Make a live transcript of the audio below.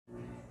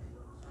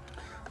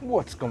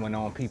What's going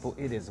on, people?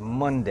 It is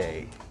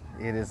Monday.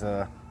 It's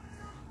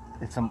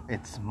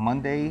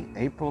Monday,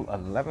 April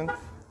 11th.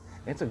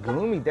 It's a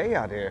gloomy day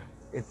out here.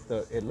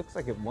 It looks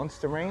like it wants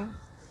to rain,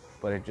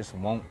 but it just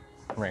won't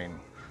rain.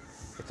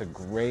 It's a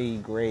gray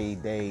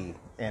day,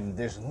 and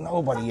there's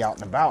nobody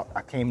out and about.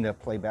 I came to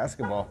play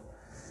basketball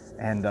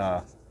and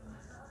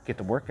get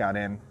the workout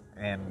in,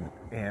 and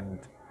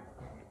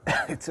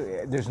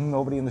there's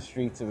nobody in the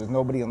streets. There's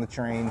nobody on the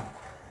train.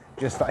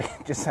 Just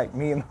like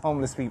me and the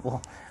homeless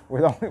people, we're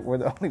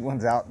the only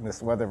ones out in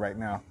this weather right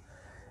now.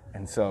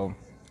 And so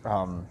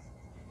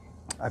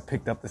I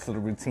picked up this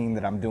little routine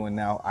that I'm doing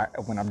now.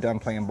 When I'm done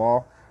playing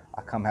ball,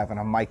 I come having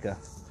a mica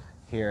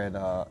here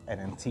at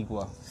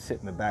Antigua, sit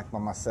in the back by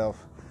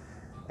myself,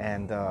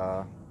 and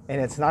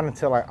it's not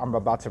until I'm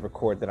about to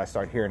record that I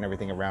start hearing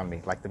everything around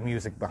me, like the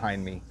music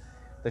behind me,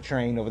 the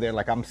train over there.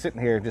 Like I'm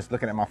sitting here just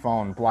looking at my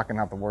phone, blocking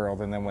out the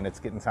world, and then when it's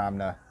getting time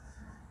to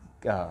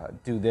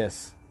do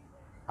this,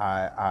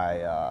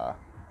 my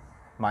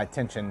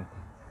attention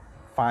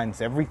finds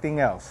everything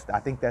else.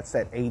 I think that's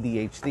that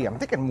ADHD. I'm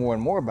thinking more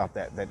and more about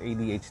that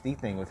ADHD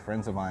thing with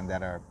friends of mine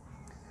that are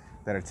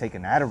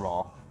taking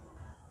Adderall.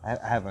 I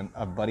have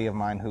a buddy of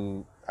mine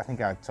who, I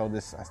think I told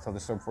this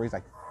story before. He's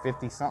like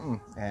 50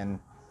 something, and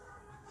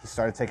he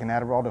started taking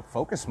Adderall to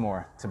focus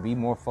more, to be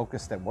more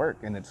focused at work,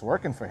 and it's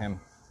working for him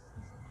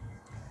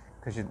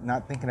because you're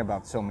not thinking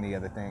about so many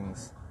other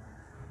things.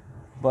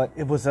 But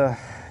it was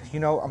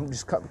I'm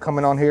just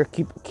coming on here,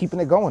 keeping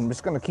it going. I'm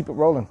just gonna keep it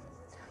rolling.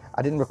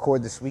 I didn't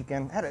record this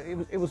weekend.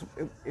 It was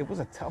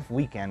a tough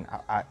weekend.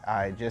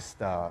 I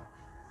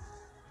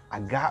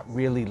got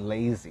really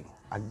lazy.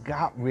 I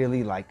got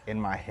really like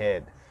in my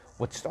head.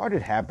 What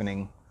started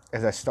happening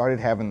as I started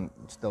having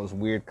those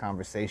weird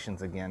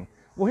conversations again.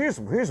 Well,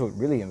 here's what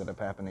really ended up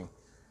happening.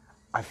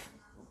 I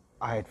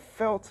had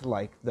felt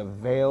like the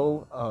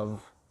veil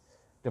of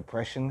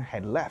depression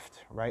had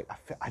left. Right.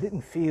 I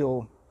didn't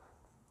feel.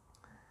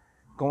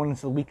 Going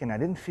into the weekend, I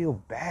didn't feel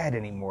bad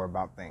anymore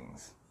about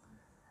things.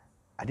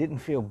 I didn't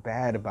feel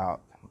bad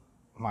about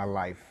my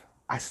life.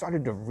 I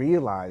started to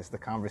realize the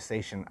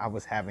conversation I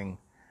was having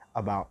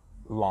about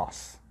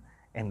loss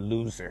and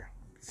loser,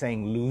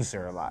 saying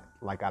loser a lot.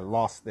 Like I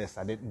lost this,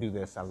 I didn't do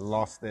this, I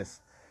lost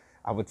this.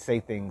 I would say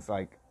things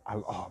like, I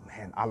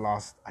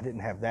lost, I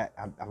didn't have that.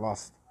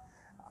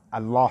 I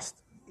lost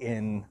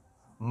in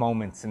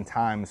moments and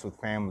times with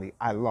family.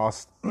 I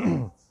lost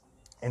in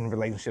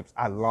relationships.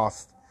 I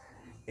lost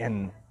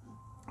in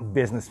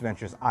business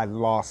ventures. I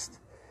lost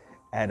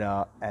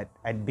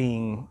at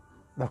being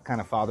the kind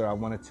of father I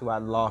wanted to. I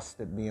lost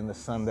at being the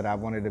son that I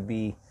wanted to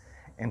be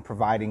and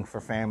providing for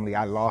family.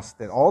 I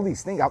lost at all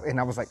these things. And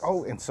I was like,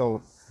 oh, and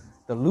so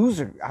the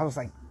loser, I was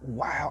like,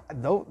 wow,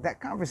 though that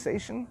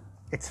conversation,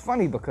 it's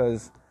funny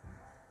because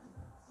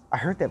I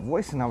heard that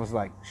voice and I was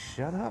like,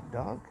 shut up,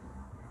 dog.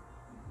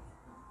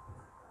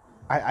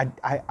 I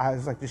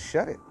was like, just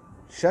shut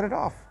it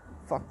off.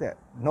 Fuck that.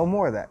 No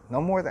more of that.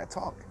 No more of that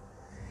talk.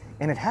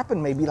 And it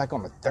happened maybe like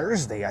on a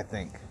Thursday, I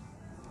think.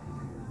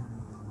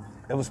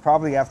 It was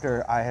probably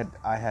after I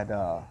had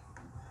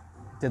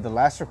did the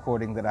last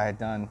recording that I had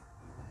done,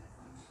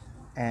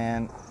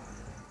 and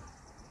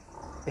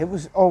it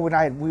was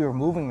when we were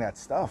moving that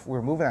stuff.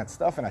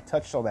 And I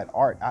touched all that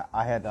art.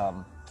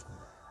 I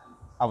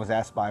was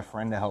asked by a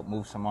friend to help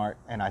move some art,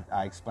 and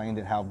I explained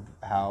it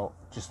how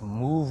just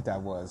moved I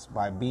was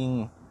by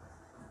being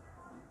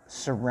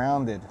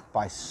surrounded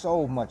by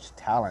so much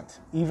talent,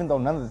 even though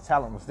none of the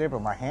talent was there,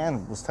 but my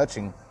hand was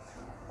touching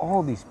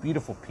all these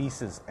beautiful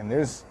pieces, and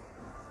there's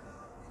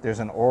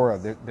an aura,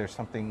 there's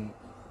something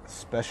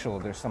special,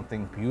 there's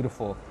something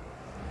beautiful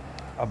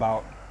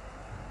about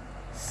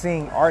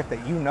seeing art that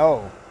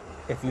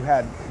if you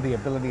had the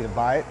ability to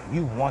buy it,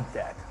 you want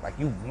that. Like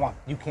you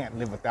can't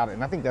live without it.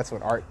 And I think that's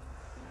what art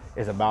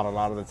is about a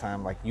lot of the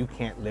time. Like you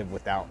can't live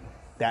without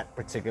that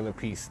particular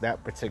piece,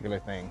 that particular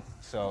thing.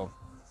 So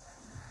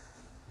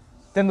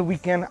then the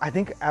weekend, I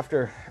think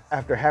after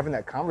having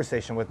that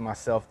conversation with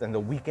myself, then the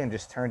weekend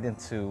just turned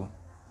into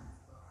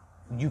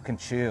you can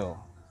chill.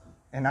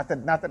 And not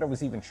that I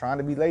was even trying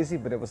to be lazy,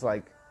 but it was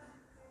like,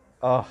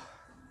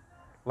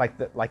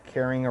 like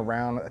carrying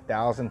around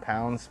 1,000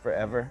 pounds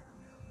forever,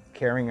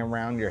 carrying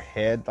around your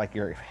head, like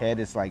your head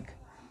is like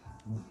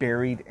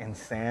buried in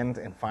sand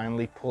and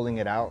finally pulling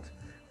it out.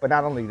 But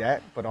not only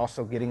that, but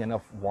also getting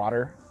enough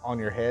water on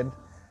your head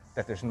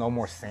that there's no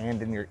more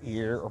sand in your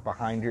ear or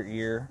behind your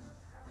ear,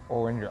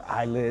 or in your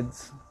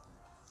eyelids,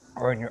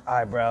 or in your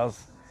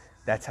eyebrows.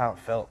 That's how it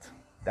felt.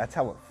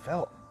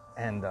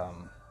 And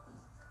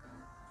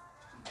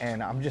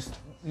I'm just,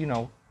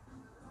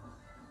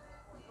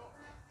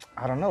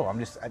 I don't know. I'm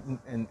just,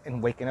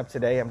 in waking up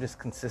today, I'm just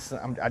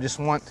consistent. I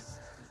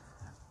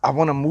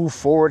want to move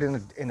forward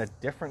in a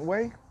different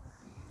way.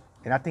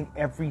 And I think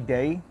every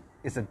day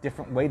is a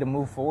different way to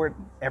move forward.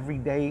 Every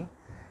day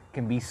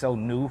can be so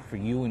new for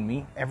you and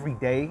me. Every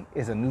day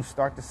is a new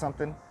start to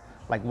something.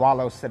 Like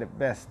Wallow said it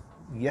best,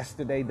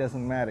 yesterday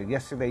doesn't matter.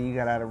 Yesterday you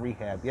got out of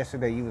rehab.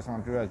 Yesterday you was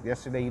on drugs.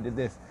 Yesterday you did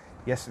this.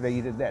 Yesterday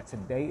you did that.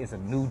 Today is a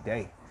new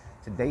day.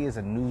 Today is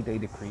a new day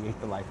to create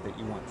the life that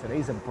you want.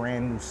 Today's a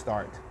brand new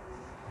start.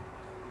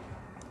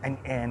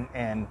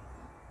 And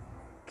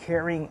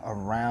carrying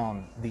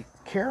around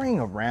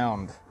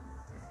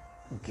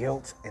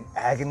guilt and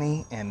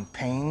agony and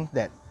pain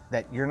that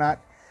you're not.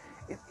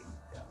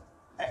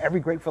 Every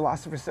great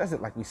philosopher says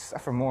it, like, we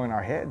suffer more in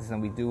our heads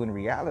than we do in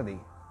reality.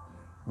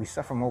 We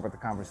suffer more with the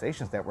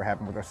conversations that we're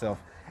having with ourselves.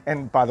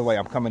 And by the way,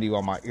 I'm coming to you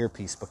on my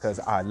earpiece because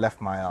I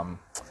left my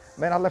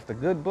I left a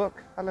good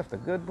book.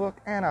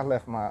 And I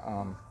left my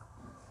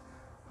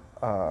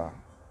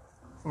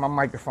my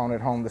microphone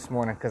at home this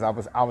morning because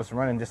I was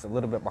running just a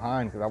little bit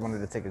behind because I wanted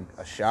to take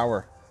a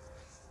shower.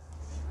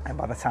 And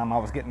by the time I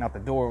was getting out the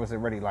door, it was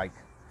already like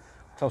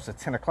close to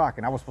 10 o'clock,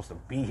 and I was supposed to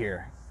be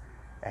here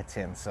at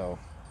 10. So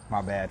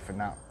my bad for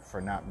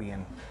not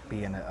being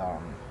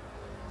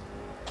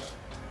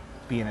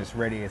as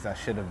ready as I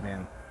should have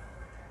been.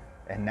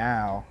 And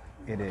now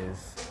it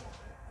is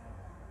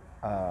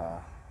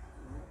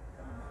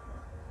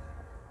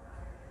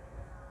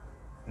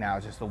now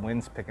just the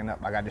wind's picking up.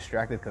 I got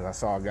distracted because I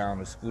saw a guy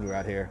on a scooter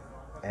out here,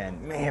 and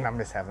man, I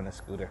miss having a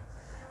scooter.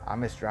 I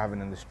miss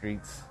driving in the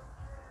streets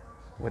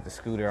with the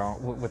scooter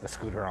on, with a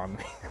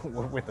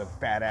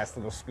badass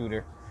little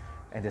scooter,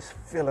 and just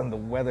feeling the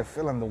weather,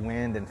 feeling the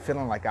wind, and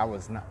feeling like I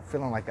was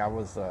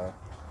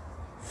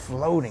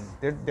floating.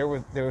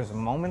 There was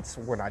moments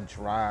when I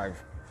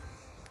drive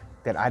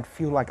that I'd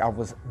feel like I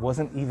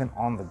wasn't even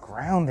on the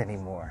ground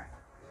anymore.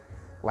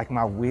 Like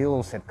my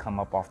wheels had come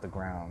up off the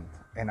ground,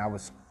 and I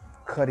was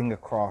cutting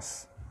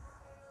across,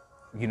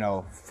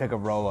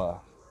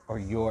 Figueroa or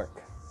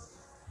York,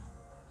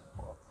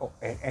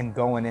 and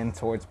going in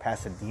towards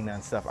Pasadena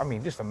and stuff. I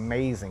mean, just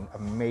amazing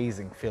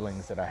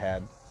feelings that I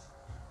had.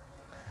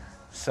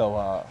 So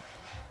I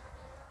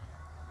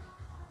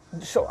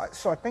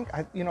think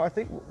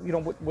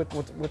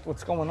with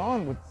what's going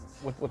on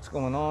with what's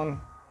going on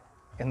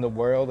in the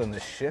world and the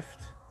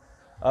shift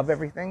of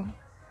everything,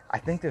 I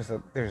think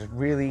there's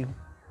really,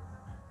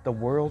 the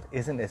world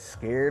isn't as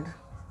scared.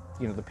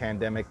 The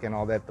pandemic and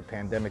all that. The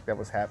pandemic that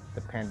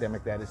the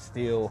pandemic that is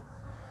still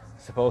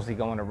supposedly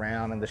going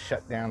around, and the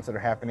shutdowns that are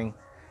happening,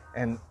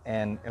 and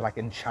like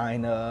in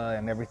China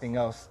and everything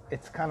else.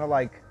 It's kind of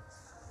like,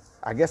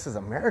 I guess as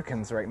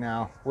Americans right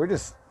now, we're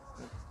just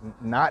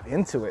not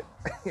into it.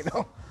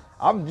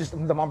 I'm just,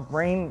 my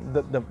brain,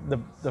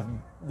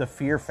 the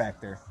fear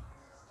factor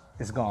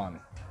is gone,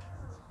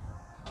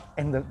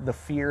 and the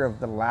fear of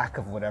the lack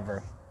of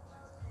whatever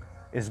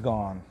is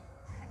gone.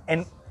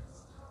 And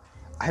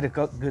I had a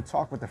good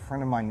talk with a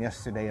friend of mine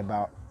yesterday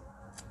about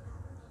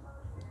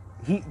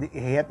he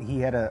had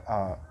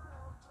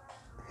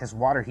his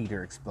water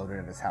heater exploded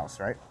at his house,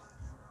 right?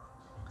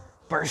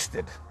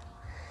 Bursted,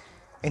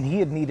 and he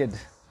had needed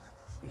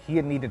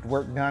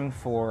work done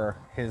for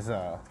his.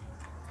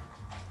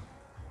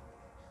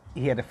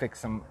 He had to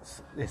fix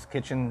his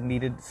kitchen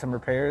needed some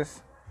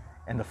repairs,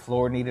 and the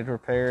floor needed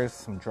repairs.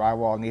 Some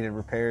drywall needed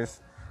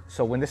repairs.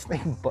 So when this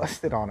thing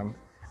busted on him,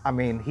 I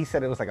mean, he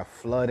said it was like a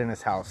flood in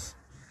his house.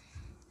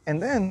 And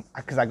then,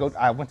 because I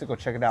went to go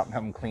check it out and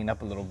have him clean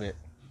up a little bit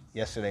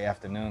yesterday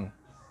afternoon.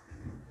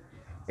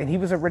 And he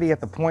was already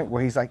at the point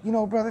where he's like,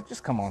 brother,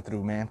 just come on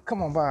through, man.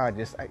 Come on by.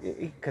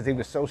 Because he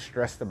was so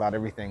stressed about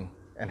everything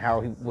and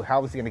how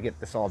was he going to get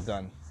this all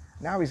done.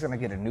 Now he's going to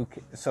get a new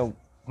kid. So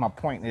my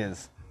point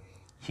is,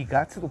 he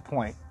got to the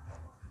point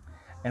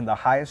in the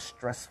highest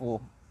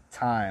stressful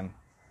time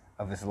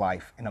of his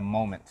life, in a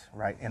moment,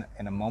 right?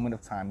 In a moment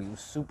of time, he was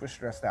super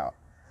stressed out.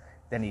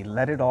 Then he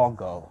let it all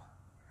go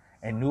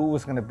and knew it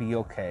was going to be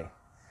okay.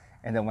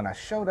 And then when I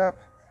showed up,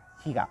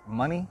 he got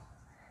money.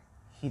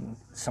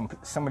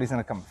 Somebody's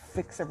going to come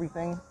fix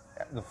everything.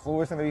 The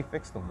floor's going to be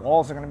fixed. The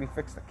walls are going to be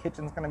fixed. The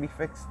kitchen's going to be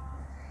fixed.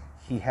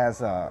 He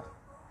has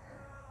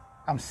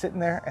I'm sitting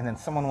there, and then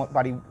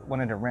somebody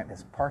wanted to rent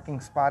his parking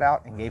spot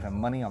out and gave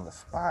him money on the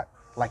spot.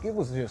 Like, it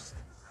was just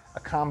a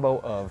combo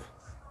of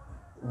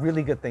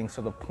really good things.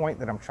 So the point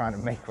that I'm trying to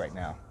make right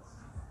now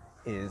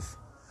is,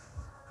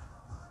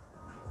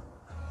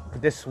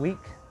 this week,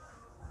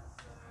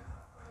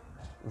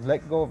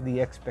 let go of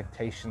the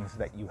expectations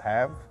that you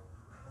have.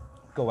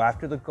 Go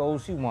after the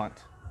goals you want,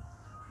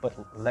 but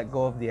let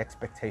go of the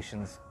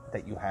expectations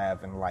that you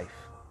have in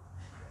life,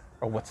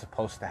 or what's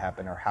supposed to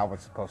happen, or how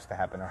it's supposed to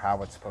happen, or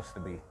how it's supposed to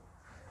be.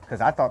 Because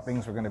I thought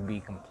things were going to be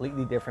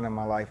completely different in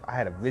my life. I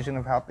had a vision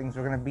of how things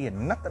were going to be,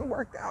 and nothing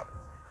worked out.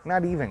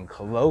 Not even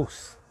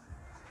close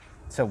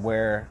to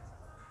what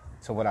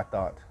I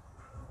thought.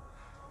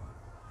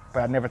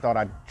 But I never thought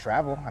I'd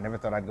travel. I never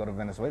thought I'd go to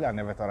Venezuela. I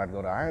never thought I'd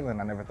go to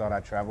Ireland. I never thought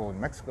I'd travel in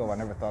Mexico. I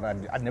never thought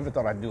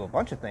I'd do a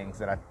bunch of things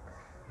that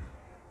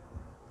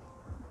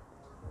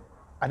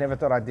I never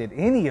thought I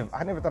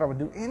would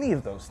do any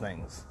of those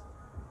things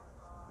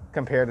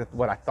compared to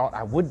what I thought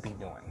I would be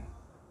doing.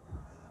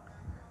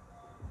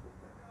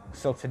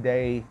 So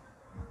today,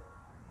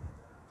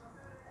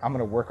 I'm going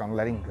to work on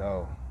letting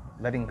go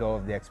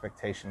of the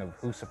expectation of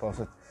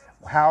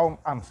how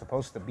I'm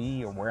supposed to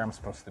be or where I'm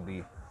supposed to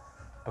be,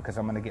 because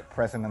I'm going to get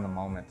present in the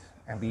moment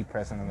and be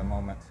present in the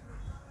moment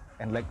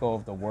and let go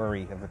of the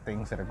worry of the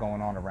things that are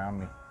going on around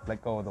me.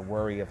 Let go of the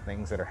worry of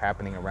things that are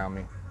happening around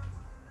me.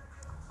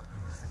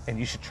 And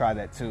you should try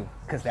that too,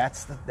 because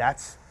that's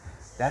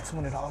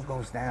when it all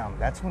goes down.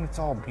 That's when it's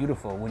all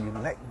beautiful, when you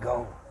let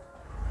go.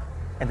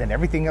 And then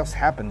everything else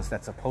happens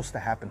that's supposed to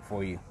happen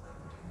for you.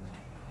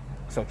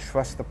 So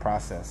trust the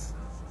process.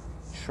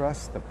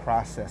 Trust the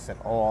process at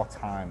all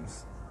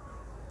times.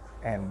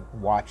 And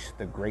watch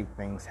the great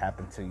things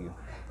happen to you.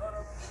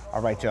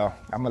 All right, y'all.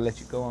 I'm going to let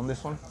you go on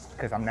this one,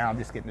 because I'm now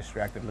just getting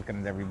distracted looking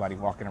at everybody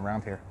walking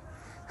around here.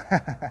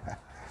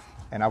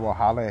 And I will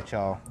holler at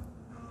y'all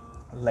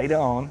later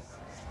on.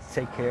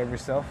 Take care of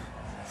yourself.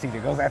 See,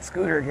 there goes that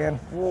scooter again.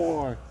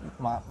 Whoa,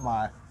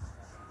 my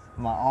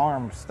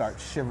arms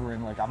start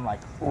shivering. Like, I'm like,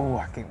 oh,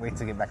 I can't wait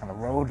to get back on the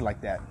road like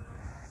that.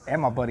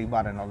 And my buddy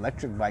bought an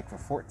electric bike for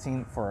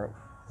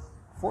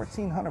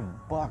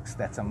 $1,400.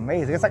 That's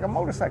amazing. It's like a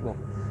motorcycle.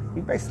 He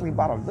basically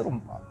bought a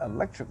little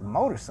electric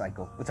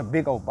motorcycle. It's a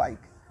big old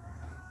bike.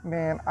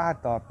 Man, I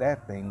thought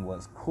that thing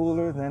was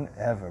cooler than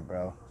ever,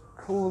 bro.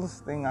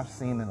 Coolest thing I've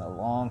seen in a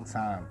long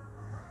time.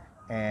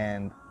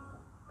 And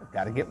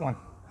gotta get one.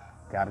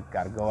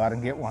 Gotta go out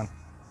and get one.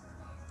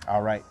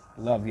 All right.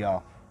 Love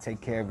y'all.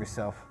 Take care of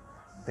yourself.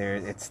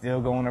 It's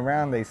still going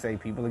around. They say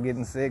people are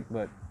getting sick,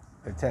 but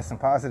they're testing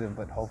positive.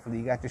 But hopefully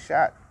you got your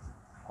shot.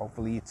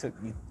 Hopefully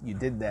you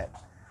did that.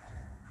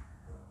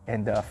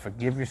 And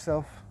forgive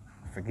yourself.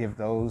 Forgive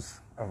those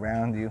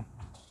around you.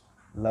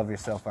 Love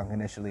yourself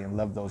unconditionally and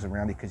love those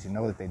around you, because you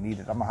know that they need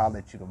it. I'm going to holler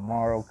at you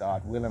tomorrow,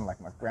 God willing, like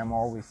my grandma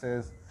always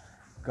says.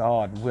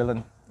 God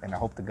willing. And I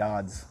hope the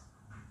gods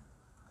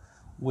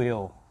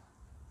will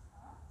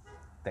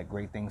that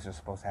great things are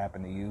supposed to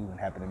happen to you and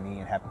happen to me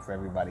and happen for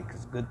everybody,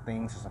 because good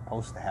things are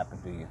supposed to happen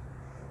to you.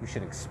 You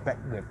should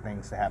expect good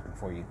things to happen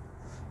for you,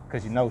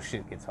 because you know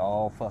shit gets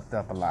all fucked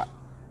up a lot.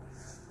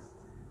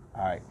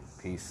 All right,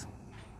 peace.